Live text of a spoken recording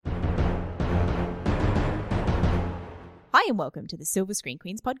and welcome to the Silver Screen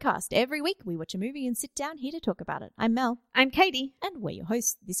Queens podcast. Every week we watch a movie and sit down here to talk about it. I'm Mel. I'm Katie. And we're your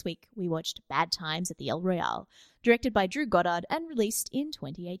hosts. This week we watched Bad Times at the El Royale, directed by Drew Goddard and released in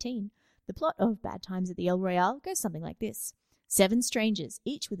 2018. The plot of Bad Times at the El Royale goes something like this. 7 strangers,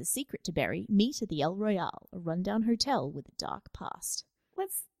 each with a secret to bury, meet at the El Royale, a rundown hotel with a dark past.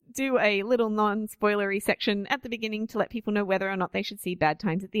 Let's do a little non-spoilery section at the beginning to let people know whether or not they should see Bad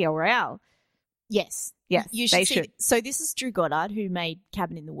Times at the El Royale. Yes. Yes, you they should. should. So this is Drew Goddard, who made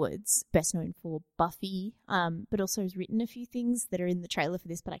Cabin in the Woods, best known for Buffy, but also has written a few things that are in the trailer for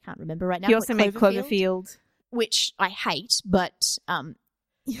this, but I can't remember right now. He also made Cloverfield. Which I hate, but...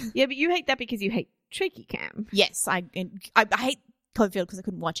 Yeah, but you hate that because you hate shaky cam. Yes, I hate Cloverfield because I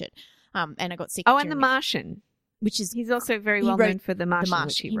couldn't watch it, and I got sick. Oh, and The Martian. Which is... He's also very well known for The Martian,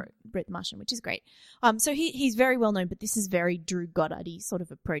 which he wrote. He wrote The Martian, which is great. So he's very well known, but this is very Drew Goddard-y sort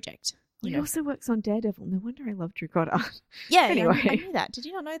of a project. He also works on Daredevil. No wonder I love Drew Goddard. Yeah, anyway. I knew that. Did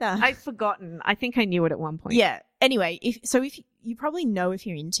you not know that? I've forgotten. I think I knew it at one point. Yeah. Anyway, if you probably know if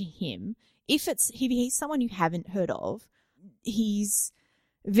you're into him, if he's someone you haven't heard of, this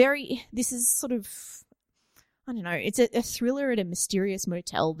is sort of, I don't know, it's a thriller at a mysterious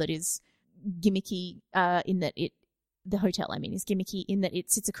motel that is gimmicky in that the hotel, is gimmicky in that it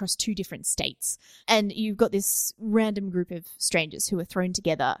sits across 2 different states. And you've got this random group of strangers who are thrown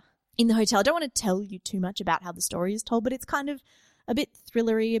together in the hotel. I don't want to tell you too much about how the story is told, but it's kind of a bit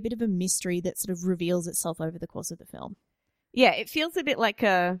thrillery, a bit of a mystery that sort of reveals itself over the course of the film. Yeah, it feels a bit like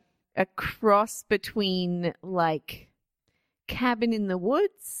a cross between like Cabin in the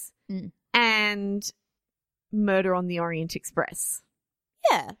Woods and Murder on the Orient Express.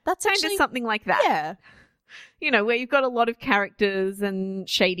 Yeah, that's kind of something like that. Yeah. You know, where you've got a lot of characters and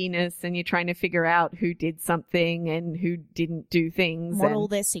shadiness and you're trying to figure out who did something and who didn't do things. What all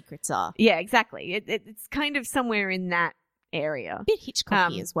their secrets are. Yeah, exactly. It's kind of somewhere in that area. A bit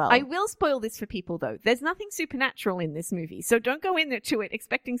Hitchcocky as well. I will spoil this for people, though. There's nothing supernatural in this movie, so don't go into it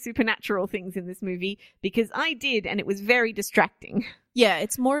expecting supernatural things in this movie, because I did, and it was very distracting. Yeah,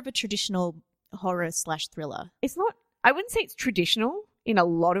 it's more of a traditional horror/thriller. It's not, I wouldn't say it's traditional. In a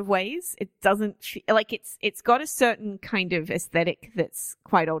lot of ways, it doesn't it's got a certain kind of aesthetic that's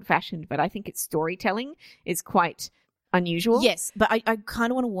quite old-fashioned, but I think its storytelling is quite unusual. Yes, but I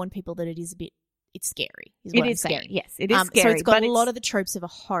kind of want to warn people that it's scary. It is scary. Yes, it is scary. So it's got a lot of the tropes of a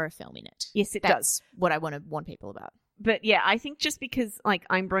horror film in it. Yes, it does. That's what I want to warn people about. But yeah, I think just because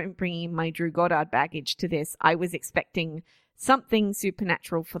I'm bringing my Drew Goddard baggage to this, I was expecting something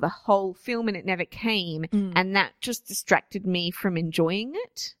supernatural for the whole film, and it never came, and that just distracted me from enjoying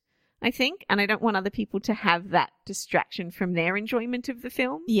it, I think, and I don't want other people to have that distraction from their enjoyment of the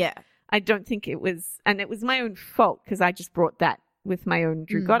film. Yeah. I don't think it was, and it was my own fault because I just brought that with my own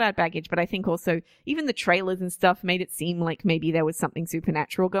Drew Goddard baggage, but I think also even the trailers and stuff made it seem like maybe there was something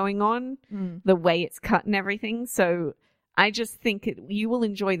supernatural going on, the way it's cut and everything, so I just think you will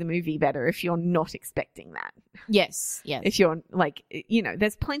enjoy the movie better if you're not expecting that. Yes, yes. If you're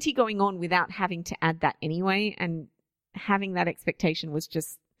there's plenty going on without having to add that anyway, and having that expectation was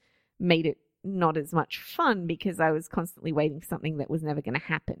just made it not as much fun because I was constantly waiting for something that was never going to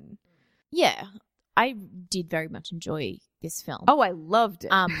happen. Yeah, I did very much enjoy this film. Oh, I loved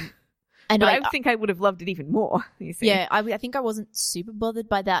it. And but I think I would have loved it even more. You see. Yeah, I think I wasn't super bothered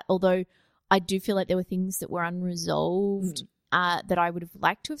by that, although I do feel like there were things that were unresolved that I would have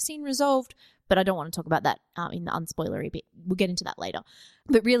liked to have seen resolved, but I don't want to talk about that in the unspoilery bit. We'll get into that later.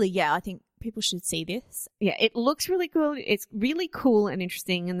 But really, yeah, I think people should see this. Yeah, it looks really good. It's really cool and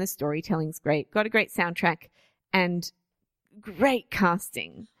interesting, and the storytelling's great. Got a great soundtrack and great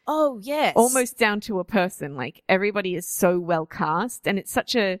casting. Oh, yes. Almost down to a person. Like, everybody is so well cast, and it's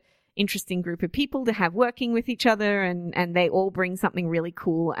such a interesting group of people to have working with each other, and they all bring something really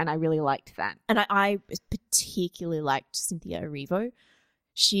cool, and I really liked that. And I particularly liked Cynthia Erivo.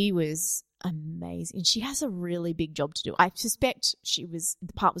 She was amazing. She has a really big job to do. I suspect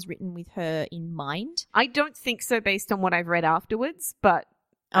the part was written with her in mind. I don't think so based on what I've read afterwards, but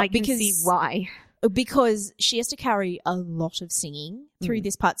I can see why. Because she has to carry a lot of singing through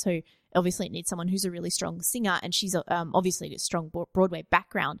this part, so obviously it needs someone who's a really strong singer, and she's obviously a strong Broadway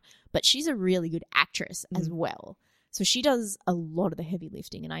background, but she's a really good actress as well. So she does a lot of the heavy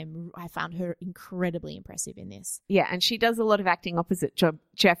lifting, and I found her incredibly impressive in this. Yeah, and she does a lot of acting opposite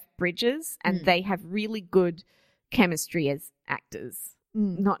Jeff Bridges, and they have really good chemistry as actors.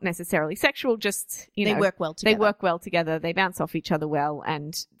 Not necessarily sexual, just, they work well together. They work well together. They bounce off each other well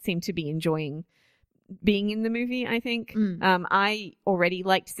and seem to be enjoying being in the movie, I think. I already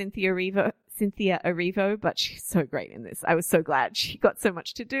liked Cynthia Erivo, but she's so great in this. I was so glad she got so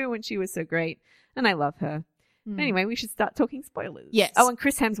much to do and she was so great, and I love her. Anyway, we should start talking spoilers. Yes. Oh, and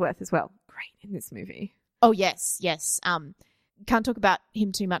Chris Hemsworth as well. Great in this movie. Oh, yes. Can't talk about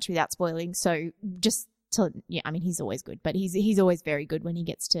him too much without spoiling. So just he's always good, but he's always very good when he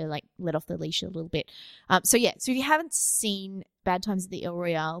gets to like let off the leash a little bit. So if you haven't seen Bad Times at the El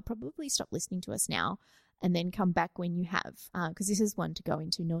Royale, probably stop listening to us now and then come back when you have, because this is one to go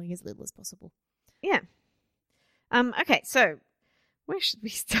into knowing as little as possible. Yeah. Okay, so where should we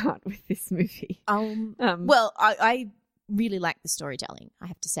start with this movie? Well, I really like the storytelling, I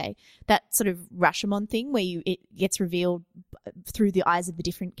have to say. That sort of Rashomon thing where it gets revealed through the eyes of the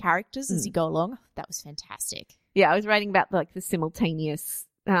different characters as you go along, that was fantastic. Yeah, I was writing about like the simultaneous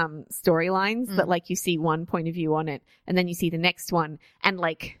storylines that like you see one point of view on it and then you see the next one, and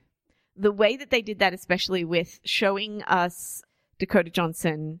like the way that they did that, especially with showing us Dakota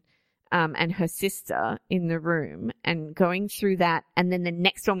Johnson and her sister in the room and going through that, and then the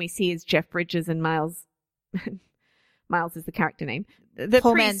next one we see is Jeff Bridges and Miles Miles is the character name. The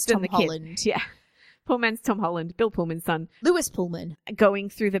Poor priest man's and Tom the kid. Holland. Yeah. Poor man's Tom Holland, Bill Pullman's son, Lewis Pullman. going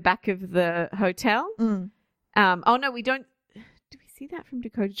through the back of the hotel. Oh no, we don't. Do we see that from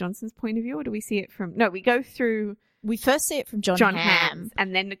Dakota Johnson's point of view, or do we see it from? No, we go through We first see it from John Hamm Hamm.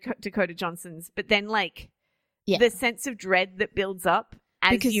 and then Dakota Johnson's, but then like Yeah. the sense of dread that builds up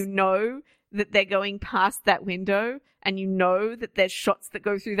as Because- you know that they're going past that window, and you know that there's shots that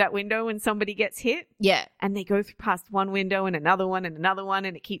go through that window when somebody gets hit. Yeah. And they go past one window and another one and another one,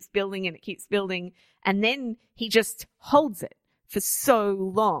 and it keeps building and it keeps building. And then he just holds it for so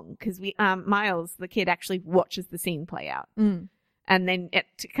long because Miles, the kid, actually watches the scene play out. And then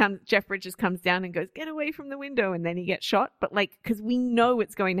Jeff Bridges comes down and goes, "Get away from the window," and then he gets shot. But like, because we know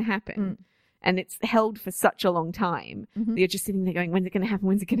it's going to happen. And it's held for such a long time. You're just sitting there going, when's it going to happen?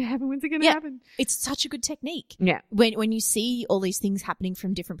 When's it going to happen? When's it going to happen? It's such a good technique. Yeah. When you see all these things happening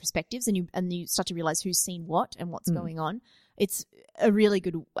from different perspectives and you start to realize who's seen what and what's going on, it's a really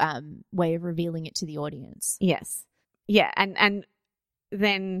good way of revealing it to the audience. Yes. Yeah. And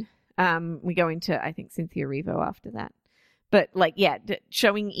then we go into, I think, Cynthia Erivo after that. But like, yeah,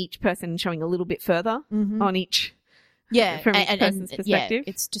 showing each person, showing a little bit further on each. Yeah, from each person's perspective.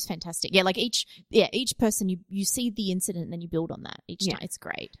 Yeah, it's just fantastic. Yeah, like each person you see the incident and then you build on that each time. It's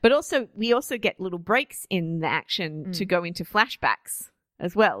great. But also we also get little breaks in the action to go into flashbacks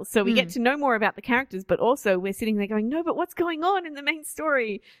as well. So we get to know more about the characters, but also we're sitting there going, no, but what's going on in the main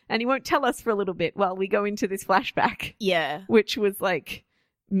story? And he won't tell us for a little bit while we go into this flashback. Yeah. Which was like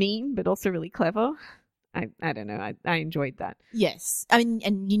mean, but also really clever. I don't know. I enjoyed that. Yes. I mean,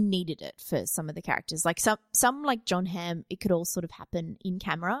 and you needed it for some of the characters. Like some like John Hamm, it could all sort of happen in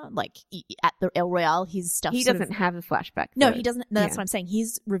camera. Like at the El Royale, his stuff He doesn't have a flashback. No, though. he doesn't. No, that's what I'm saying.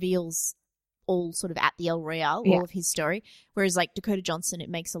 His reveals all sort of at the El Royale, all of his story. Whereas like Dakota Johnson, it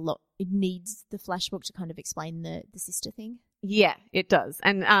needs the flashback to kind of explain the sister thing. Yeah, it does.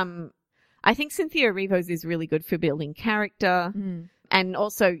 And I think Cynthia Erivo's is really good for building character. And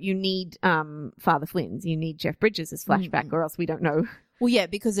also you need Father Flynn's. You need Jeff Bridges as flashback or else we don't know. Well, yeah,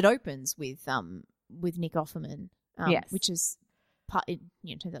 because it opens with Nick Offerman, which is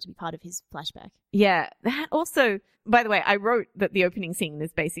turns out to be part of his flashback. Yeah, that also, by the way, I wrote that the opening scene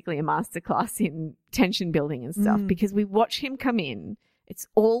is basically a masterclass in tension building and stuff because we watch him come in. It's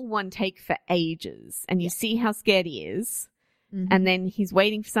all one take for ages and you see how scared he is. And then he's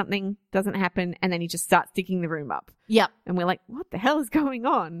waiting for something, doesn't happen, and then he just starts digging the room up. Yep. And we're like, what the hell is going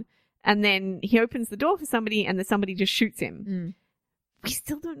on? And then he opens the door for somebody and somebody just shoots him. We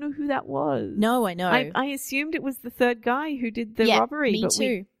still don't know who that was. No, I know. I assumed it was the third guy who did the robbery. Me but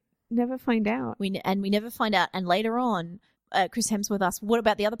too. We never find out. We never find out. And later on, Chris Hemsworth asks, what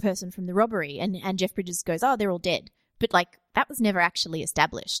about the other person from the robbery? And Jeff Bridges goes, oh, they're all dead. But like, that was never actually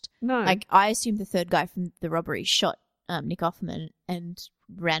established. No. Like, I assumed the third guy from the robbery shot Nick Offerman and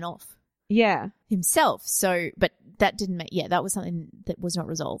ran off himself. So, but that didn't make, that was something that was not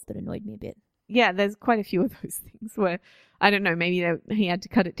resolved that annoyed me a bit. Yeah, there's quite a few of those things where, I don't know, maybe he had to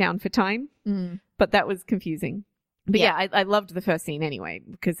cut it down for time, but that was confusing. But I loved the first scene anyway,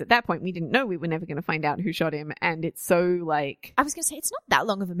 because at that point we didn't know we were never going to find out who shot him. And it's so like, I was going to say, it's not that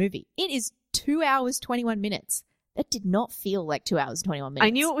long of a movie. It is 2 hours, 21 minutes. That did not feel like 2 hours, 21 minutes. I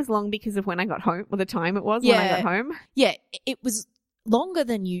knew it was long because of when I got home, or the time it was when I got home. Yeah, it was longer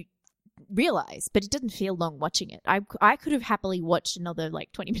than you realize, but it didn't feel long watching it. I could have happily watched another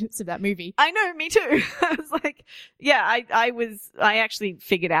like 20 minutes of that movie. I know, me too. I was like, I actually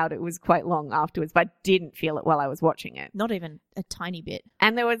figured out it was quite long afterwards, but I didn't feel it while I was watching it. Not even a tiny bit.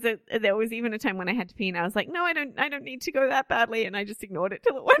 And there was even a time when I had to pee and I was like, no, I don't need to go that badly, and I just ignored it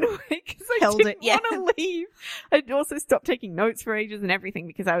till it went away because I didn't want to leave. I also stopped taking notes for ages and everything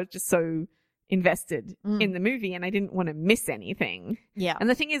because I was just so invested in the movie and I didn't want to miss anything. Yeah. And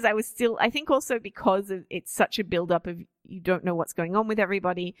the thing is, I think also because it's such a build up of you don't know what's going on with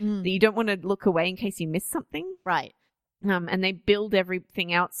everybody, that you don't want to look away in case you miss something. Right. And they build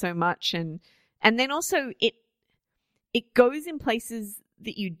everything out so much. And then also it goes in places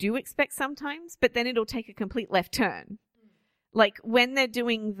that you do expect sometimes, but then it'll take a complete left turn. Like when they're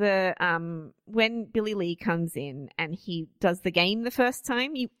doing when Billy Lee comes in and he does the game the first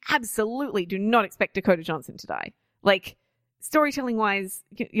time, you absolutely do not expect Dakota Johnson to die. Like storytelling wise,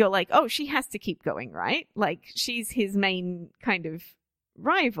 you're like, oh, she has to keep going, right? Like she's his main kind of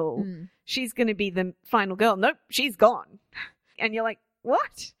rival. She's going to be the final girl. Nope, she's gone. And you're like,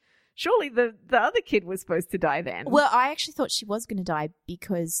 what? Surely the other kid was supposed to die then. Well, I actually thought she was going to die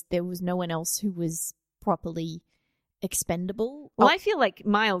because there was no one else who was properly expendable. Well, I feel like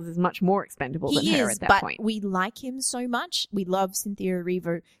Miles is much more expendable than her at that point. We like him so much. We love Cynthia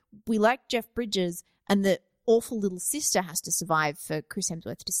Erivo. We like Jeff Bridges, and the awful little sister has to survive for Chris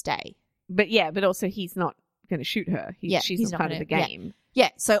Hemsworth to stay. But also he's not going to shoot her. She's not part of the game. Yeah,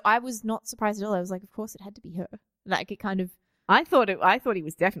 so I was not surprised at all. I was like, of course it had to be her. Like it kind of. I thought he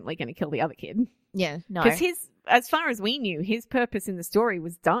was definitely going to kill the other kid. Yeah, no. Because as far as we knew, his purpose in the story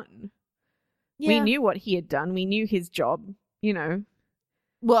was done. Yeah. We knew what he had done. We knew his job,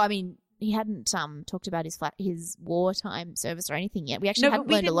 Well, I mean, he hadn't talked about his wartime service or anything yet. We actually hadn't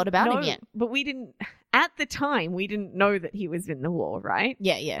learned a lot about him yet. But we didn't, at the time, we didn't know that he was in the war, right?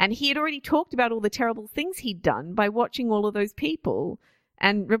 Yeah, yeah. And he had already talked about all the terrible things he'd done by watching all of those people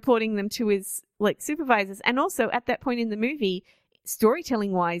and reporting them to his supervisors. And also at that point in the movie,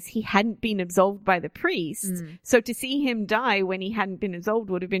 storytelling wise, he hadn't been absolved by the priest. So to see him die when he hadn't been absolved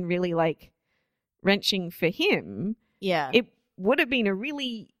would have been really wrenching for him. Yeah. It would have been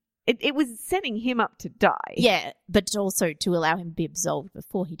it was setting him up to die. Yeah, but also to allow him to be absolved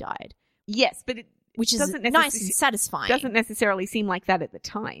before he died. Yes, but which is nice and satisfying. Doesn't necessarily seem like that at the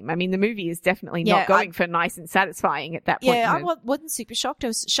time. I mean, the movie is definitely not going for nice and satisfying at that point. Yeah, I wasn't super shocked. I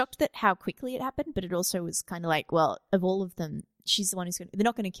was shocked that how quickly it happened, but it also was kind of like, well, of all of them, she's the one they're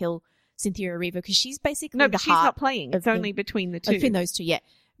not going to kill Cynthia Erivo because she's basically no, but she's not playing. It's only between the two. Between those two, yeah.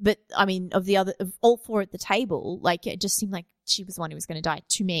 But I mean, of all four at the table, it just seemed like she was the one who was going to die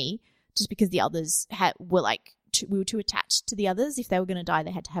to me, just because the others were we were too attached to the others. If they were going to die,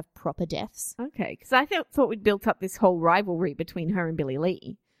 they had to have proper deaths. Okay, because I thought we'd built up this whole rivalry between her and Billy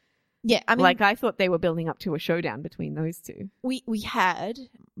Lee. Yeah, I mean, I thought they were building up to a showdown between those two. We had,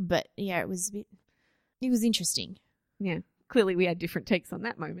 but yeah, it was interesting. Yeah, clearly we had different takes on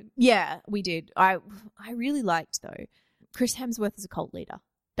that moment. Yeah, we did. I really liked though Chris Hemsworth as a cult leader.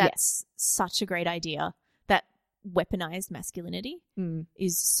 That's such a great idea. That weaponized masculinity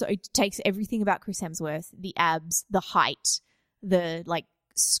is so, it takes everything about Chris Hemsworth, the abs, the height, the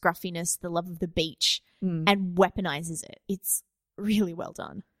scruffiness, the love of the beach, and weaponizes it. It's really well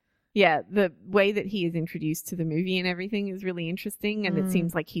done. Yeah, the way that he is introduced to the movie and everything is really interesting, and it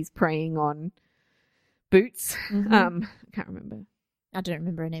seems like he's preying on Boots. I can't remember. I don't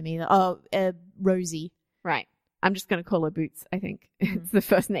remember her name either. Oh, Rosie. Right. I'm just going to call her Boots, I think. It's the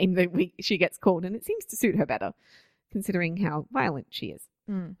first name that she gets called, and it seems to suit her better, considering how violent she is.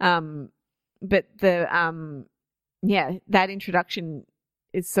 But that introduction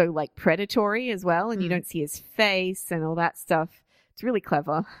is so predatory as well, and you don't see his face and all that stuff. It's really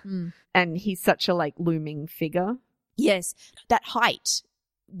clever. And he's such a looming figure. Yes. That height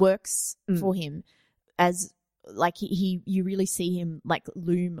works for him as you really see him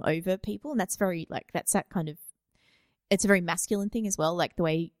loom over people, and that's very that's that kind of, it's a very masculine thing as well, the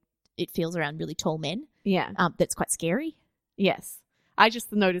way it feels around really tall men. Yeah. That's quite scary. Yes. I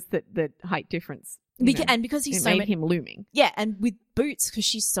just noticed that the height difference. And because he's made him looming. Yeah, and with Boots, because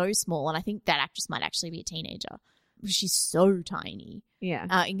she's so small, and I think that actress might actually be a teenager. She's so tiny.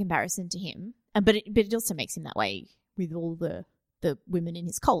 Yeah. In comparison to him. But it also makes him that way with all the women in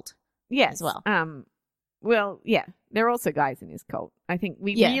his cult. Yes. As well. Well, yeah. There are also guys in his cult. I think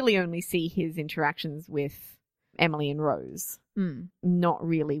we really only see his interactions with Emily and Rose, not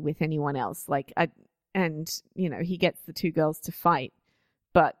really with anyone else. He gets the two girls to fight,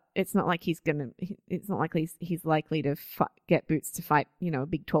 but it's not like he's likely to get Boots to fight, a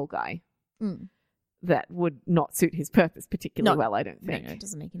big tall guy. That would not suit his purpose particularly well, I don't think. No, it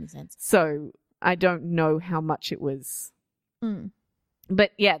doesn't make any sense. So I don't know how much it was.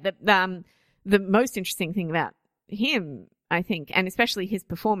 But yeah, the most interesting thing about him, I think, and especially his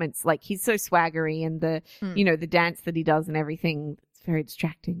performance, he's so swaggery, and the the dance that he does and everything, it's very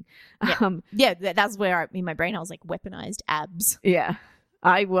distracting. Yeah, that's where in my brain I was weaponized abs. Yeah.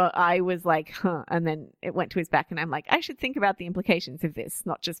 I was like, huh, and then it went to his back, and I'm like, I should think about the implications of this,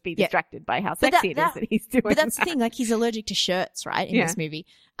 not just be distracted by how sexy it is that he's doing. But that's the thing, like he's allergic to shirts, right, in this movie,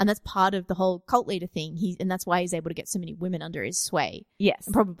 and that's part of the whole cult leader thing. And that's why he's able to get so many women under his sway. Yes,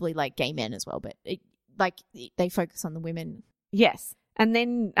 and probably like gay men as well, but they focus on the women. Yes. And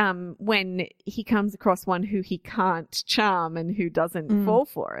then when he comes across one who he can't charm and who doesn't fall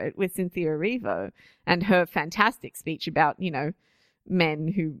for it, with Cynthia Erivo and her fantastic speech about, men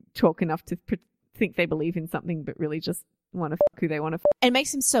who talk enough to think they believe in something but really just want to fuck who they want to fuck. And it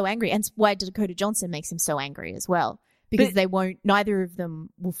makes him so angry. And it's why Dakota Johnson makes him so angry as well. Because neither of them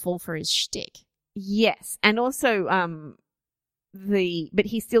will fall for his shtick. Yes. And also, but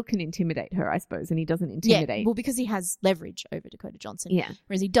he still can intimidate her, I suppose, and he doesn't intimidate. Yeah, well, because he has leverage over Dakota Johnson. Yeah.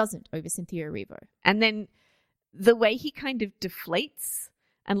 Whereas he doesn't over Cynthia Erivo. And then the way he kind of deflates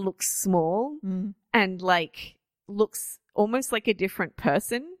and looks small and like looks almost like a different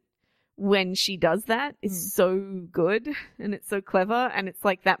person when she does that is so good, and it's so clever, and it's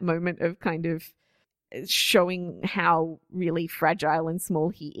like that moment of kind of showing how really fragile and small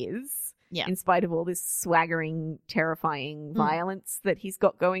he is. Yeah. In spite of all this swaggering, terrifying violence that he's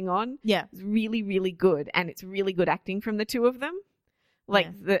got going on. Yeah. It's really, really good. And it's really good acting from the two of them.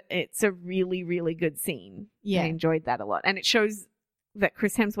 It's a really, really good scene. Yeah. I enjoyed that a lot. And it shows that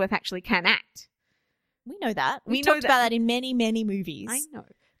Chris Hemsworth actually can act. We know that. We talked about that in many, many movies. I know.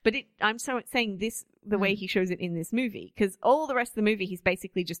 But I'm saying this the way he shows it in this movie. Because all the rest of the movie, he's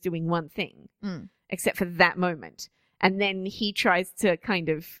basically just doing one thing. Except for that moment. And then he tries to kind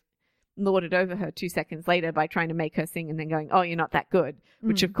of lord it over her 2 seconds later by trying to make her sing and then going, oh, you're not that good,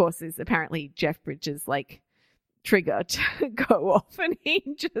 which of course is apparently Jeff Bridges' like trigger to go off, and he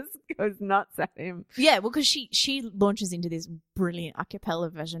just goes nuts at him. Yeah, well, because she launches into this brilliant a cappella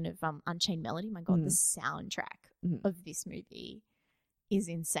version of Unchained Melody. My God, the soundtrack of this movie is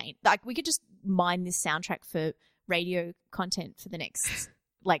insane. Like, we could just mine this soundtrack for radio content for the next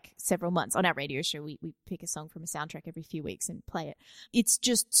like several months. On our radio show, we pick a song from a soundtrack every few weeks and play it. It's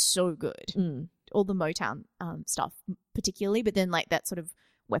just so good. All the Motown stuff particularly, but then like that sort of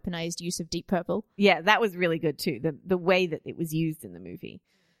weaponized use of Deep Purple. Yeah, that was really good too. The way that it was used in the movie.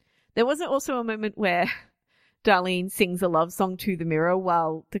 There was also a moment where Darlene sings a love song to the mirror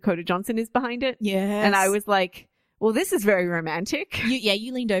while Dakota Johnson is behind it. Yes. And I was like, well, this is very romantic.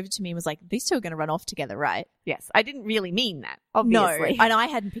 You leaned over to me and was like, these two are going to run off together, right? Yes. I didn't really mean that, obviously. No, and I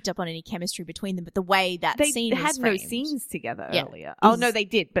hadn't picked up on any chemistry between them, but the way that scene They had framed, no scenes together earlier. Oh, no, they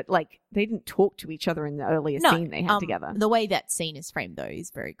did, but like they didn't talk to each other in the earlier scene they had together. The way that scene is framed, though, is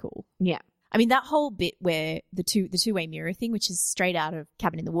very cool. Yeah. I mean, that whole bit where the two-way mirror thing, which is straight out of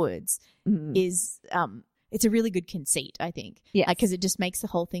Cabin in the Woods, is it's a really good conceit, I think. Yeah. Because it just makes the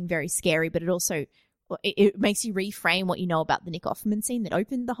whole thing very scary, but it also it makes you reframe what you know about the Nick Offerman scene that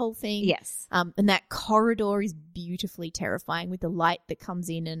opened the whole thing. Yes. And that corridor is beautifully terrifying with the light that comes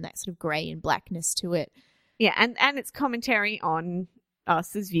in and that sort of grey and blackness to it. Yeah, and it's commentary on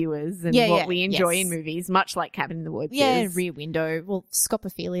us as viewers and what we enjoy in movies, much like Cabin in the Woods. Yeah, Rear Window, well,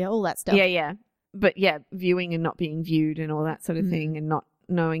 scopophilia, all that stuff. Yeah. But yeah, viewing and not being viewed and all that sort of thing, and not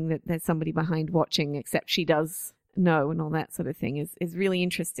knowing that there's somebody behind watching, except she does know, and all that sort of thing is really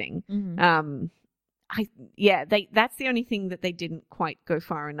interesting. That's the only thing that they didn't quite go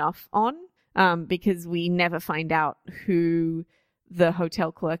far enough on, because we never find out who the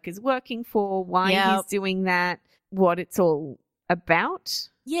hotel clerk is working for, why he's doing that, what it's all about.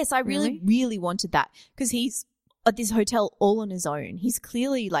 Yes, I really wanted that, because he's at this hotel all on his own. He's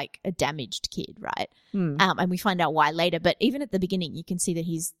clearly like a damaged kid, right? And we find out why later, but even at the beginning you can see that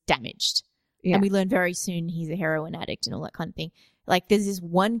he's damaged. Yeah. And we learn very soon he's a heroin addict and all that kind of thing. Like, there's this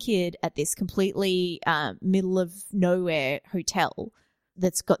one kid at this completely middle of nowhere hotel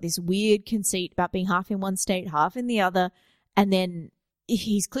that's got this weird conceit about being half in one state, half in the other. And then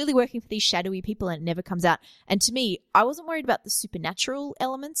he's clearly working for these shadowy people and it never comes out. And to me, I wasn't worried about the supernatural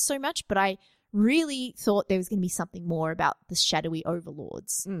elements so much, but I really thought there was going to be something more about the shadowy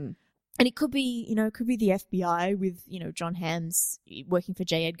overlords. And it could be, it could be the FBI with, John Hamm's working for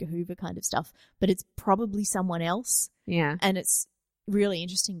J. Edgar Hoover kind of stuff, but it's probably someone else. Yeah. And it's really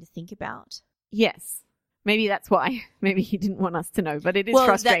interesting to think about. Yes. Maybe that's why. Maybe he didn't want us to know, but it is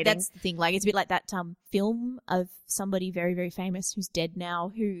frustrating. That's the thing. Like, it's a bit like that film of somebody very, very famous who's dead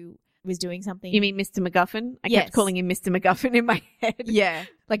now who was doing something. You mean Mr. MacGuffin? I kept calling him Mr. MacGuffin in my head. Yeah.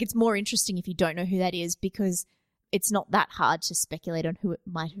 Like, it's more interesting if you don't know who that is, because it's not that hard to speculate on who it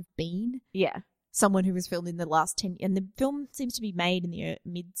might have been. Yeah. Someone who was filmed in the last 10 and the film seems to be made in the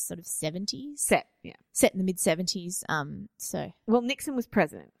mid sort of 70s. Set in the mid 70s. Well, Nixon was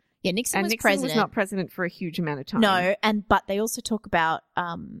president. Yeah, Nixon And was Nixon president. was not president for a huge amount of time. No, but they also talk about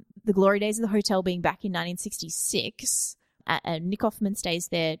the glory days of the hotel being back in 1966. And Nick Offerman stays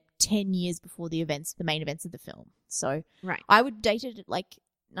there 10 years before the main events of the film. So Right. I would date it at like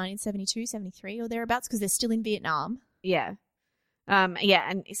 1972, 73 or thereabouts because they're still in Vietnam. Yeah.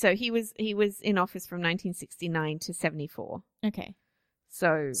 And so he was in office from 1969 to 74. Okay.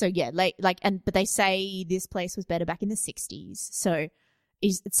 So yeah, but they say this place was better back in the 60s. So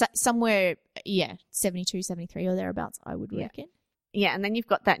it's somewhere, 72, 73 or thereabouts, I would reckon. yeah, and then you've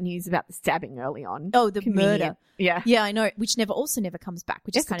got that news about the stabbing early on. Oh, the Convenient. murder. Yeah. Yeah, I know, which never comes back,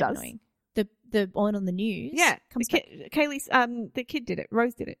 which Yes, is kind it of does. annoying. The one on the news Yeah. comes back. Kaylee's the kid did it.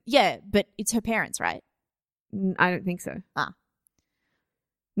 Rose did it. Yeah, but it's her parents, right? I don't think so. Ah.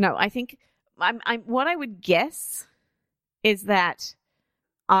 No, I think I'm what I would guess is that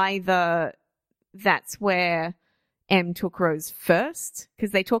either that's where M took Rose first,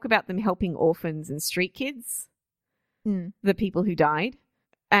 because they talk about them helping orphans and street kids, the people who died,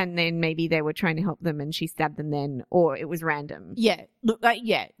 and then maybe they were trying to help them and she stabbed them then, or it was random. Yeah. Look, like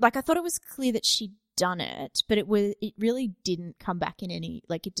I thought it was clear that she'd done it, but it really didn't come back in any,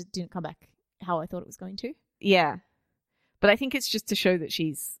 like it just didn't come back how I thought it was going to. Yeah. But I think it's just to show that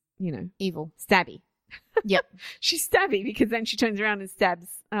she's, Evil. stabby. Yep. She's stabby because then she turns around and stabs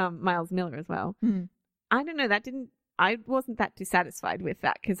Miles Miller as well. Mm. I don't know. I wasn't that dissatisfied with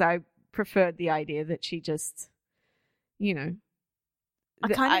that because I preferred the idea that she just,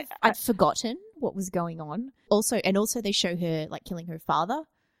 I'd forgotten what was going on. Also they show her like killing her father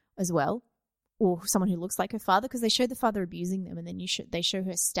as well, or someone who looks like her father, because they show the father abusing them, and then they show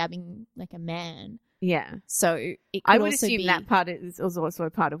her stabbing like a man. Yeah. So it could I would also assume be, that part is also a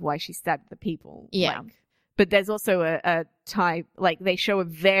part of why she stabbed the people. Yeah. But there's also a type, like they show a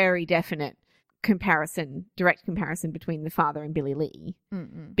very definite direct comparison between the father and Billy Lee,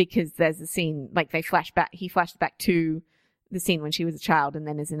 because there's a scene, like he flashed back to the scene when she was a child and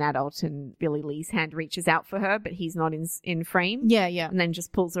then as an adult, and Billy Lee's hand reaches out for her, but he's not in frame. Yeah. And then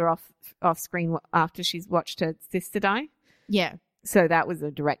just pulls her off screen after she's watched her sister die. Yeah. So that was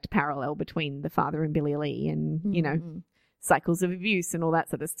a direct parallel between the father and Billy Lee and, cycles of abuse and all that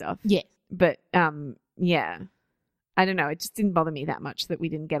sort of stuff. Yeah. But, yeah, I don't know. It just didn't bother me that much that we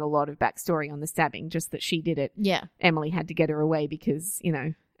didn't get a lot of backstory on the stabbing, just that she did it. Yeah. Emily had to get her away because,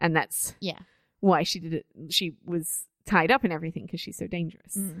 and that's why she did it. She was tied up and everything because she's so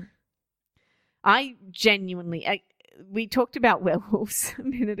dangerous. I genuinely, we talked about werewolves a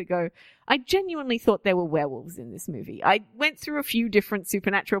minute ago. I genuinely thought there were werewolves in this movie. I went through a few different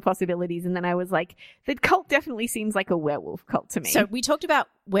supernatural possibilities and then I was like, the cult definitely seems like a werewolf cult to me. So we talked about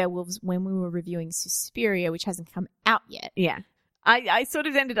werewolves when we were reviewing Suspiria, which hasn't come out yet. Yeah. I sort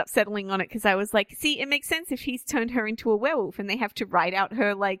of ended up settling on it because I was like, see, it makes sense if he's turned her into a werewolf and they have to ride out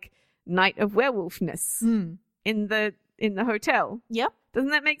her like night of werewolfness in the hotel. Yep.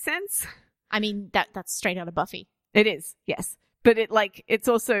 Doesn't that make sense? I mean, that's straight out of Buffy. It is, yes. But it's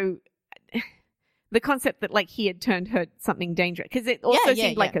also the concept that like he had turned her something dangerous, because it also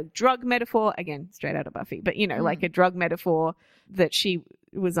seemed like a drug metaphor, again, straight out of Buffy, but like a drug metaphor that he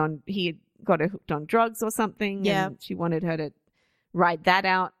had got her hooked on drugs or something. Yeah. And she wanted her to ride that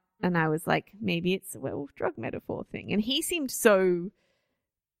out. And I was like, maybe it's a werewolf drug metaphor thing. And he seemed so,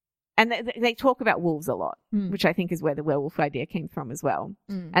 and they talk about wolves a lot, which I think is where the werewolf idea came from as well.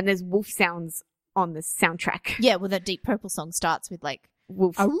 And there's wolf sounds on the soundtrack. Yeah, well, that Deep Purple song starts with like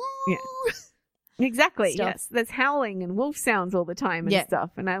wolf. Yeah. Exactly. Stuff. Yes. There's howling and wolf sounds all the time and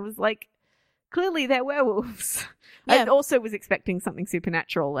stuff. And I was like, clearly they're werewolves. Yeah. I also was expecting something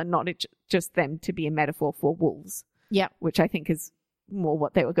supernatural and not just them to be a metaphor for wolves. Yeah. Which I think is more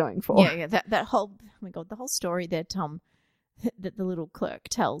what they were going for. Yeah. That whole, oh my God, the whole story that that the little clerk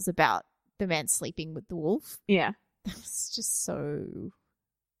tells about the man sleeping with the wolf. Yeah. That was just so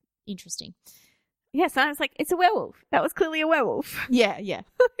interesting. Yes, and I was like, it's a werewolf. That was clearly a werewolf. Yeah. I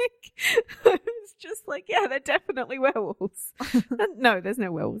was just like, yeah, they're definitely werewolves. No, there's no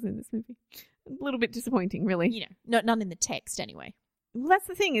werewolves in this movie. A little bit disappointing, really. None in the text anyway. Well, that's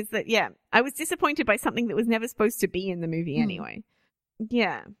the thing is that, I was disappointed by something that was never supposed to be in the movie anyway.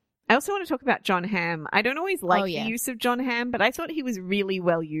 Yeah. I also want to talk about John Hamm. I don't always like the use of John Hamm, but I thought he was really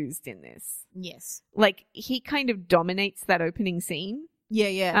well used in this. Yes. Like, he kind of dominates that opening scene.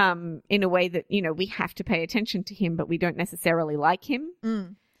 Yeah. In a way that, we have to pay attention to him, but we don't necessarily like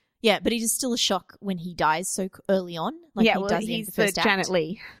him. Yeah, but it is still a shock when he dies so early on. Like he does he's the first act. Janet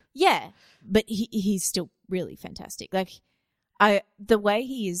Leigh. Yeah, but he's still really fantastic. Like, the way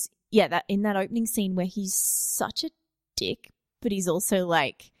he is, that in that opening scene where he's such a dick, but he's also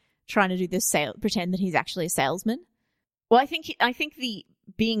like trying to do pretend that he's actually a salesman. Well, I think the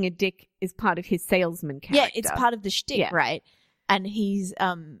being a dick is part of his salesman character. Yeah, it's part of the shtick, right? And he's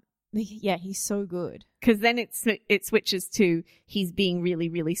he's so good. Because then it switches to he's being really,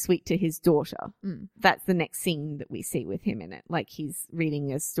 really sweet to his daughter. That's the next scene that we see with him in it. Like he's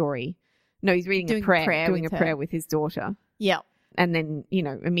reading a story. No, he's reading a prayer, doing a prayer with his daughter. Yeah. And then,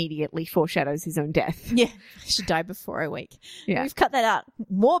 immediately foreshadows his own death. Yeah. I should die before I wake. Yeah. We've cut that out.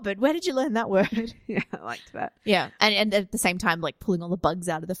 Morbid. Where did you learn that word? Yeah, I liked that. Yeah. And at the same time, like pulling all the bugs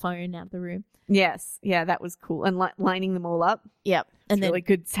out of the phone, out of the room. Yes. Yeah, that was cool. And lining them all up. Yep. And really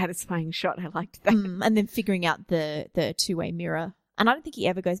good, satisfying shot. I liked that. And then figuring out the two-way mirror. And I don't think he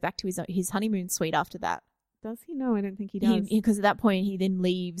ever goes back to his honeymoon suite after that. Does he? No, I don't think he does. Because at that point, he then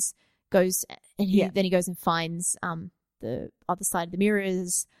leaves, goes, and then he goes and finds the other side of the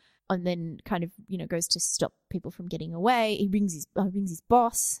mirrors, and then kind of goes to stop people from getting away. He brings his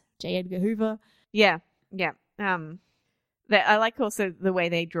boss, J. Edgar Hoover. Yeah. I like also the way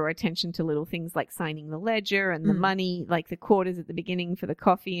they draw attention to little things like signing the ledger and the money, like the quarters at the beginning for the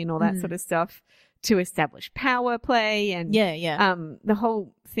coffee and all that sort of stuff, to establish power play. And the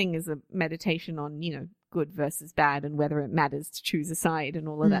whole thing is a meditation on good versus bad and whether it matters to choose a side and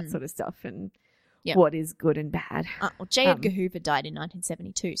all of that sort of stuff, and what is good and bad. J. Edgar Hoover died in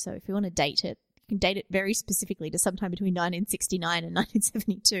 1972, so if you want to date it, you can date it very specifically to sometime between 1969 and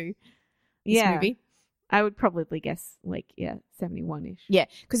 1972. This movie. I would probably guess 71-ish. Yeah,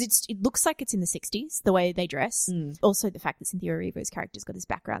 because it looks like it's in the 60s, the way they dress. Also the fact that Cynthia Erivo's character's got this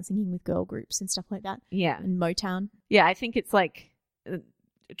background singing with girl groups and stuff like that. Yeah. And Motown. Yeah, I think it's like a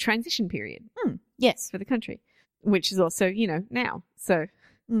transition period. Yes. For the country, which is also, now. So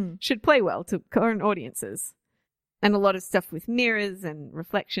should play well to current audiences. And a lot of stuff with mirrors and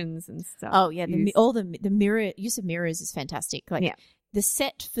reflections and stuff. Oh, yeah. The mirror use of mirrors is fantastic. The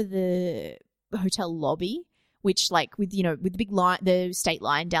set for the hotel lobby, which with the big line, the state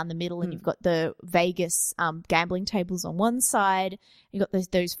line down the middle, and you've got the Vegas gambling tables on one side. You've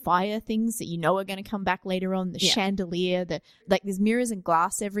got those fire things that are going to come back later on. The chandelier, there's mirrors and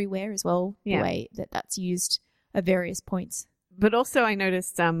glass everywhere as well. The way that's used at various points. But also I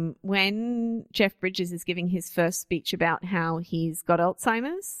noticed when Jeff Bridges is giving his first speech about how he's got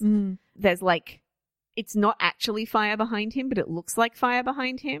Alzheimer's, there's it's not actually fire behind him, but it looks like fire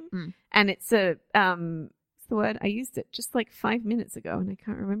behind him. And it's what's the word? I used it just 5 minutes ago and I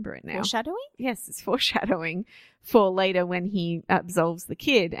can't remember it now. Foreshadowing? Yes, it's foreshadowing for later when he absolves the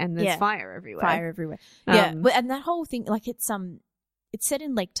kid and there's fire everywhere. Fire everywhere. And that whole thing, it's set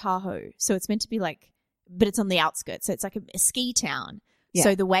in Lake Tahoe, so it's meant to be but it's on the outskirts, so it's like a ski town. Yeah.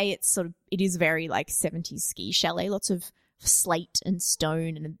 So the way it's it is very 70s ski chalet, lots of slate and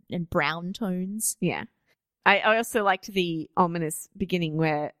stone and brown tones. Yeah. I also liked the ominous beginning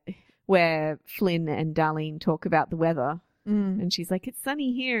where Flynn and Darlene talk about the weather. And she's like, it's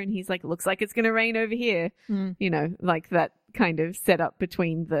sunny here. And he's like, it looks like it's going to rain over here. That kind of setup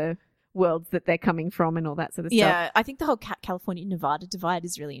between the worlds that they're coming from and all that sort of stuff. Yeah, I think the whole California-Nevada divide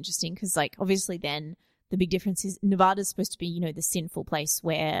is really interesting because, obviously then the big difference is Nevada's supposed to be, the sinful place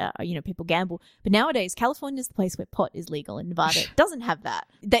where, people gamble. But nowadays, California's the place where pot is legal, and Nevada doesn't have that.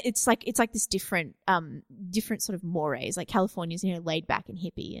 It's like this different sort of mores. Like California's, laid back and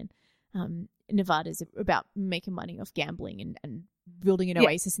hippie, and Nevada's about making money off gambling and building an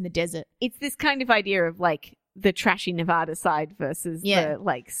oasis in the desert. It's this kind of idea of the trashy Nevada side versus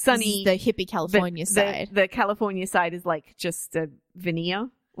the sunny, the hippie California side. The California side is just a veneer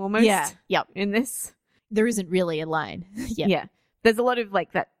almost. Yeah. Yep. In this. There isn't really a line. Yeah. There's a lot of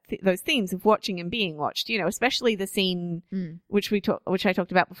those themes of watching and being watched, especially the scene which I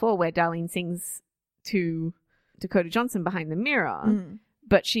talked about before where Darlene sings to Dakota Johnson behind the mirror,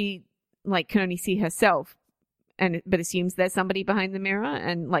 but she can only see herself but assumes there's somebody behind the mirror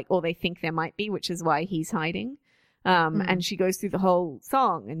and or they think there might be, which is why he's hiding. And she goes through the whole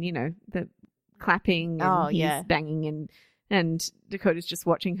song and, the clapping and he's banging and Dakota's just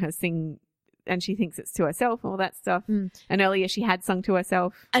watching her sing. And she thinks it's to herself and all that stuff. And earlier she had sung to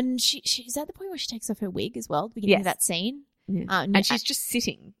herself. And she's at the point where she takes off her wig as well at the beginning of that scene. Yeah. And she's just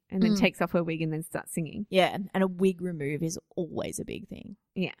sitting and then takes off her wig and then starts singing. Yeah, and a wig remove is always a big thing.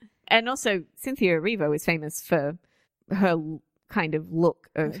 Yeah. And also Cynthia Erivo is famous for her kind of look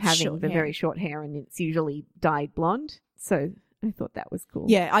of having the very short hair, and it's usually dyed blonde. So I thought that was cool.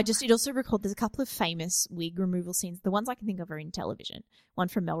 Yeah, it also recalled there's a couple of famous wig removal scenes. The ones I can think of are in television. One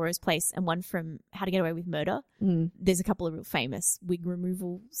from Melrose Place and one from How to Get Away with Murder. There's a couple of real famous wig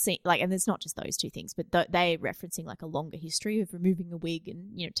removal scenes. And there's not just those two things, but they're referencing a longer history of removing a wig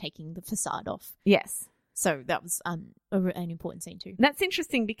and, taking the facade off. Yes. So that was an important scene too. That's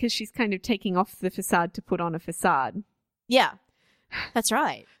interesting because she's kind of taking off the facade to put on a facade. Yeah. That's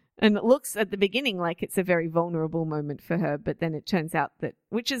right. And it looks at the beginning like it's a very vulnerable moment for her, but then it turns out that,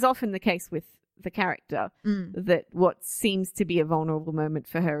 which is often the case with the character, that what seems to be a vulnerable moment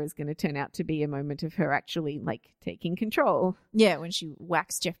for her is going to turn out to be a moment of her actually like taking control. Yeah, when she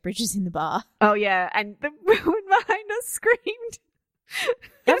whacks Jeff Bridges in the bar. Oh yeah, and the woman behind us screamed.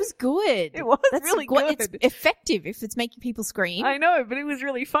 That was good. It was really good. It's effective if it's making people scream. I know, but it was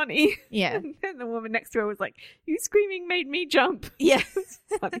really funny. Yeah. And then the woman next to her was like, "You screaming made me jump." Yeah. It's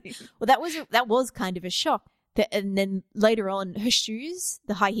funny. Well, that was kind of a shock. And then later on, her shoes,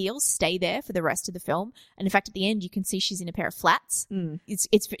 the high heels, stay there for the rest of the film. And in fact, at the end, you can see she's in a pair of flats.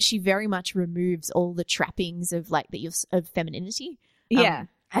 She very much removes all the trappings of like of femininity. Yeah.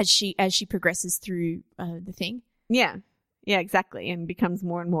 As she progresses through the thing. Yeah. Yeah, exactly. And becomes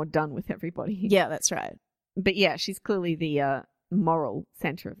more and more done with everybody. Yeah, that's right. But yeah, she's clearly the moral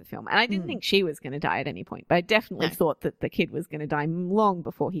center of the film. And I didn't think she was going to die at any point, but I definitely thought that the kid was going to die long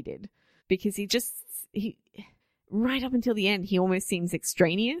before he did. Because he right up until the end, he almost seems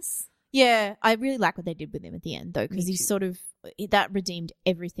extraneous. Yeah, I really like what they did with him at the end, though, because he's sort of, that redeemed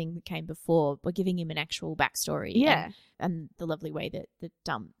everything that came before by giving him an actual backstory. Yeah. And the lovely way that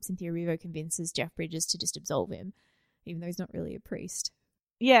Cynthia Erivo convinces Jeff Bridges to just absolve him, even though he's not really a priest.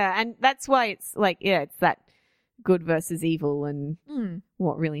 Yeah, and that's why it's like, it's that good versus evil and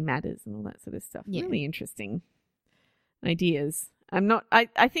what really matters and all that sort of stuff. Yeah. Really interesting ideas.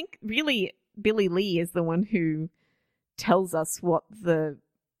 I think really Billy Lee is the one who tells us what the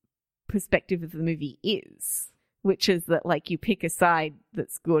perspective of the movie is, which is that like you pick a side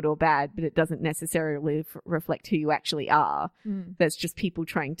that's good or bad, but it doesn't necessarily reflect who you actually are. There's just people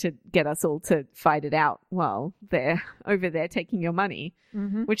trying to get us all to fight it out while they're over there taking your money,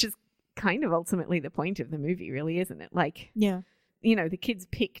 which is kind of ultimately the point of the movie, really, isn't it? Like, yeah, you know, the kids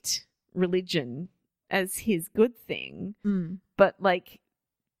picked religion as his good thing, but like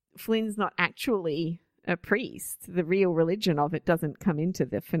Flynn's not actually a priest. The real religion of it doesn't come into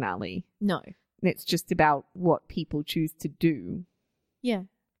the finale. No. It's just about what people choose to do. Yeah.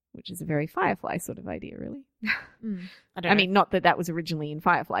 Which is a very Firefly sort of idea, really. I mean, not that was originally in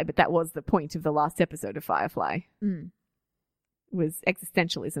Firefly, but that was the point of the last episode of Firefly. Was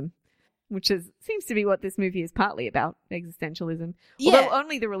existentialism, which seems to be what this movie is partly about, existentialism. Yeah. Although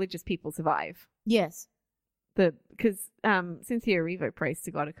only the religious people survive. Yes. Because Cynthia Erivo prays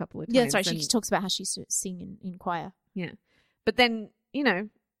to God a couple of times. Yeah, that's right. She talks about how she used to sing in choir. Yeah. But then, you know,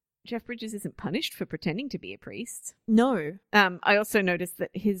 Jeff Bridges isn't punished for pretending to be a priest. No. I also noticed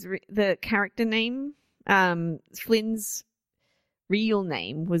that the character name, Flynn's real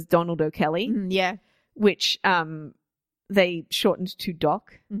name was Donald O'Kelly. Yeah. Which they shortened to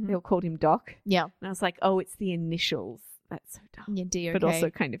Doc. They all called him Doc. Yeah. And I was like, oh, it's the initials. That's so dumb. Yeah, D-O-K. But also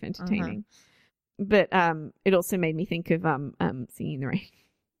kind of entertaining. But it also made me think of Singing in the Rain.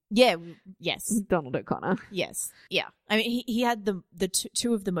 Yeah. Yes. Donald O'Connor. Yes. Yeah. I mean, he had the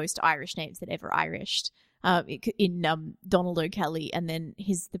two of the most Irish names that ever Irished in Donald O'Kelly, and then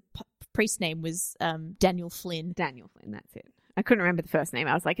the priest name was Daniel Flynn. Daniel Flynn. That's it. I couldn't remember the first name.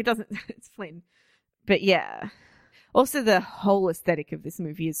 I was like, it's Flynn. But yeah. Also, the whole aesthetic of this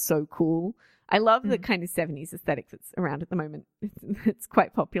movie is so cool. I love the kind of 70s aesthetic that's around at the moment. It's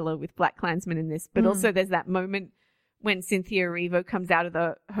quite popular with Black Klansman in this. But also there's that moment when Cynthia Erivo comes out of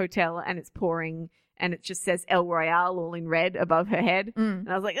the hotel and it's pouring and it just says El Royale all in red above her head. And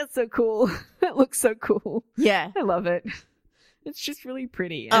I was like, that's so cool. That looks so cool. Yeah. I love it. It's just really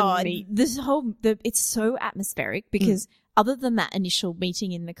pretty and neat. It's so atmospheric because other than that initial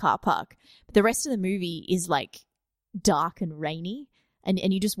meeting in the car park, the rest of the movie is like dark and rainy.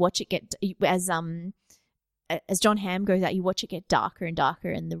 And you just watch it get as John Hamm goes out, you watch it get darker and darker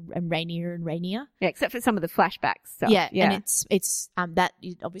and rainier and rainier. Yeah, except for some of the flashback stuff. Yeah. And it's that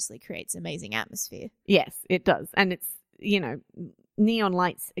it obviously creates amazing atmosphere. Yes, it does, and it's, you know, neon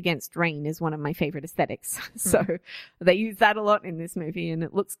lights against rain is one of my favorite aesthetics. So they use that a lot in this movie, and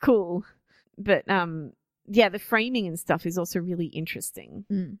it looks cool. But yeah, the framing and stuff is also really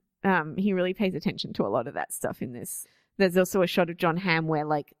interesting. He really pays attention to a lot of that stuff in this. There's also a shot of John Hamm where,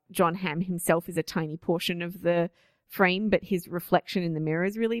 like, John Hamm himself is a tiny portion of the frame, but his reflection in the mirror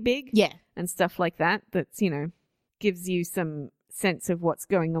is really big. Yeah. And stuff like that. That's, you know, gives you some sense of what's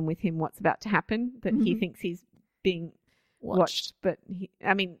going on with him, what's about to happen, that he thinks he's being watched. But,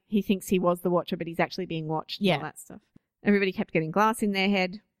 he thinks he was the watcher, but he's actually being watched and all that stuff. Everybody kept getting glass in their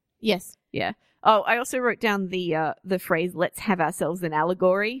head. Yes. Yeah. Oh, I also wrote down the phrase, let's have ourselves an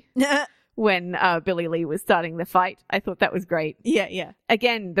allegory. When Billy Lee was starting the fight. I thought that was great. Yeah.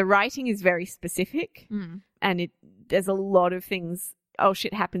 Again, the writing is very specific and there's a lot of things oh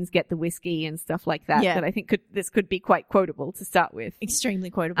shit happens, get the whiskey and stuff like that. Yeah. That I think this could be quite quotable to start with. Extremely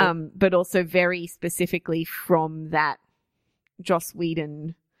quotable. But also very specifically from that Joss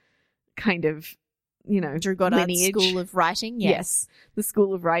Whedon kind of, Drew Goddard's lineage. school of writing. Yes. The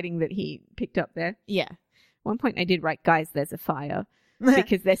school of writing that he picked up there. Yeah. At one point I did write, guys, there's a fire.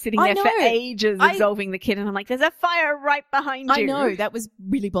 Because they're sitting I there for know. ages absolving the kid. And I'm like, there's a fire right behind you. I know. That was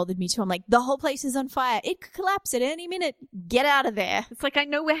really bothered me too. I'm like, the whole place is on fire. It could collapse at any minute. Get out of there. It's like, I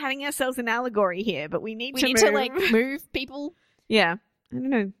know we're having ourselves an allegory here, but we need We to need move. to like move people. Yeah. I don't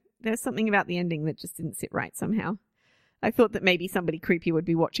know. There's something about the ending that just didn't sit right somehow. I thought that maybe somebody creepy would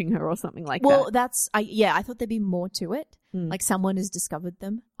be watching her or something like Well, that. I thought there'd be more to it. Mm. Like someone has discovered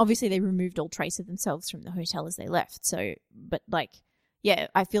them. Obviously, they removed all trace of themselves from the hotel as they left. So, but like, yeah,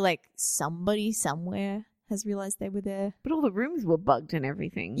 I feel like somebody somewhere has realized they were there. But all the rooms were bugged and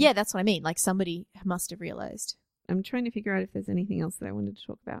everything. Yeah, that's what I mean. Like somebody must have realized. I'm trying to figure out if there's anything else that I wanted to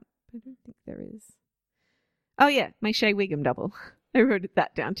talk about. I don't think there is. Oh, yeah, my Shea Wiggum double. I wrote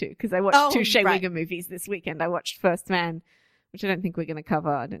that down too because I watched two Shea Wiggum movies this weekend. I watched First Man, which I don't think we're going to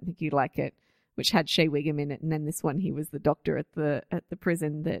cover. I don't think you'd like it, which had Shea Wiggum in it. And then this one, he was the doctor at the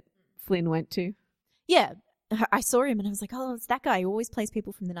prison that Flynn went to. Yeah. I saw him and I was like, oh, it's that guy who always plays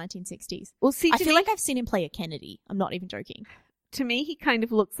people from the 1960s. Well, see, I feel like I've seen him play a Kennedy. I'm not even joking. To me, he kind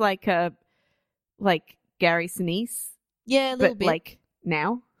of looks like Gary Sinise. Yeah, a little but bit. like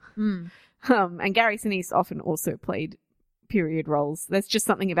now. Mm. And Gary Sinise often also played period roles. There's just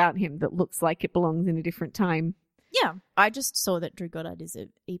something about him that looks like it belongs in a different time. Yeah, I just saw that Drew Goddard is an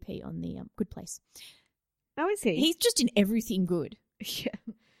EP on the Good Place. Oh, is he? He's just in everything good. Yeah.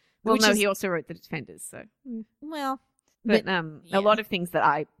 Well, Which no, is- he also wrote The Defenders, so. Well, But yeah. a lot of things that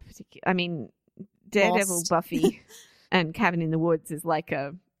I mean, Daredevil, Lost. Buffy, and Cabin in the Woods is like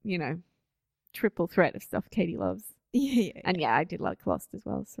a, triple threat of stuff Katie loves. yeah. And yeah, I did like Lost as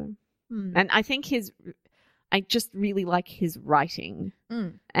well, so. Mm. And I think I just really like his writing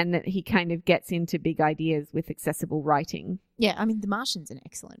Mm. and that he kind of gets into big ideas with accessible writing. Yeah, I mean, The Martian's an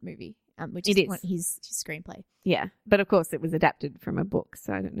excellent movie, which It is. his screenplay. Yeah. But of course it was adapted from a book,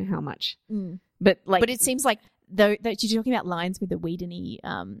 so I don't know how much. Mm. But But it seems like, though, you're talking about lines with the Whedon-y,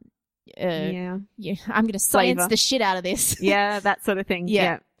 yeah. yeah, I'm going to science Flavor. the shit out of this. Yeah, that sort of thing. Yeah.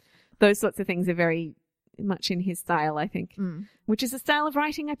 Yeah. Those sorts of things are very much in his style, I think, Mm. which is a style of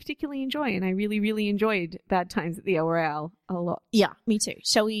writing I particularly enjoy. And I really, really enjoyed Bad Times at the El Royale a lot. Yeah, me too.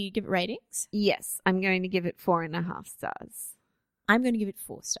 Shall we give it ratings? Yes, I'm going to give it 4.5 stars. I'm going to give it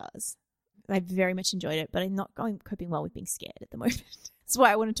 4 stars. I very much enjoyed it, but I'm not coping well with being scared at the moment. That's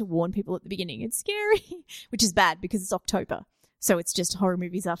why I wanted to warn people at the beginning. It's scary, which is bad because it's October. So it's just horror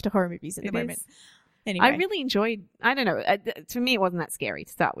movies after horror movies at the moment. Is. Anyway, I really enjoyed, I don't know, to me it wasn't that scary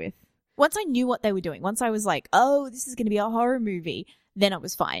to start with. once I knew what they were doing, once I was like, oh, this is going to be a horror movie, then it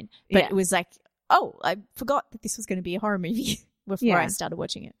was fine. But Yeah. it was like, oh, I forgot that this was going to be a horror movie before Yeah. I started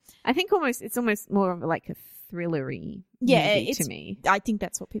watching it. I think it's almost more of like a thrillery Yeah, movie it's- to me. I think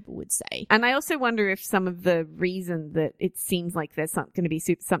that's what people would say. And I also wonder if some of the reason that it seems like there's going to be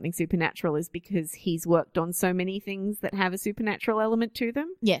something supernatural is because he's worked on so many things that have a supernatural element to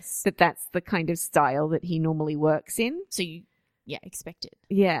them. Yes. That's the kind of style that he normally works in. So you, expect it.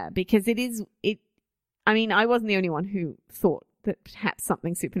 Yeah, because I mean, I wasn't the only one who thought that perhaps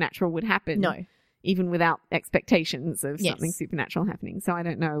something supernatural would happen. No. Even without expectations of Yes. something supernatural happening. So I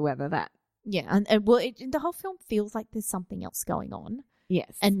don't know whether that. Yeah. And the whole film feels like there's something else going on.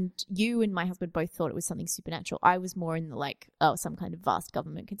 Yes. And you and my husband both thought it was something supernatural. I was more in the some kind of vast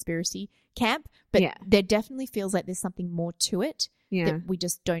government conspiracy camp. But Yeah. there definitely feels like there's something more to it yeah. that we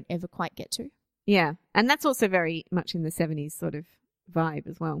just don't ever quite get to. Yeah. And that's also very much in the 70s sort of vibe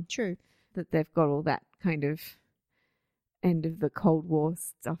as well. True. That they've got all that kind of end of the Cold War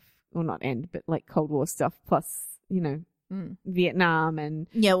stuff. Well, not end, but like Cold War stuff plus, Mm. Vietnam and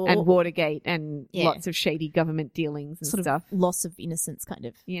Yeah. Well, and Watergate and Yeah. lots of shady government dealings and sort stuff. of loss of innocence kind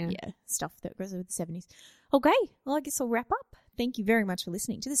of Yeah. stuff that goes with the 70s. Okay, well, I guess I'll wrap up. Thank you very much for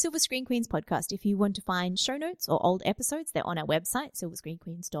listening to the Silver Screen Queens podcast. If you want to find show notes or old episodes, they're on our website,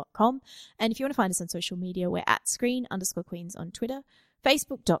 silverscreenqueens.com. And if you want to find us on social media, we're at @screen_queens on Twitter,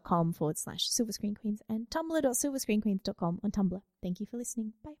 facebook.com/silverscreenqueens, and tumblr.silverscreenqueens.com on Tumblr. Thank you for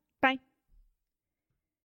listening. Bye. Bye.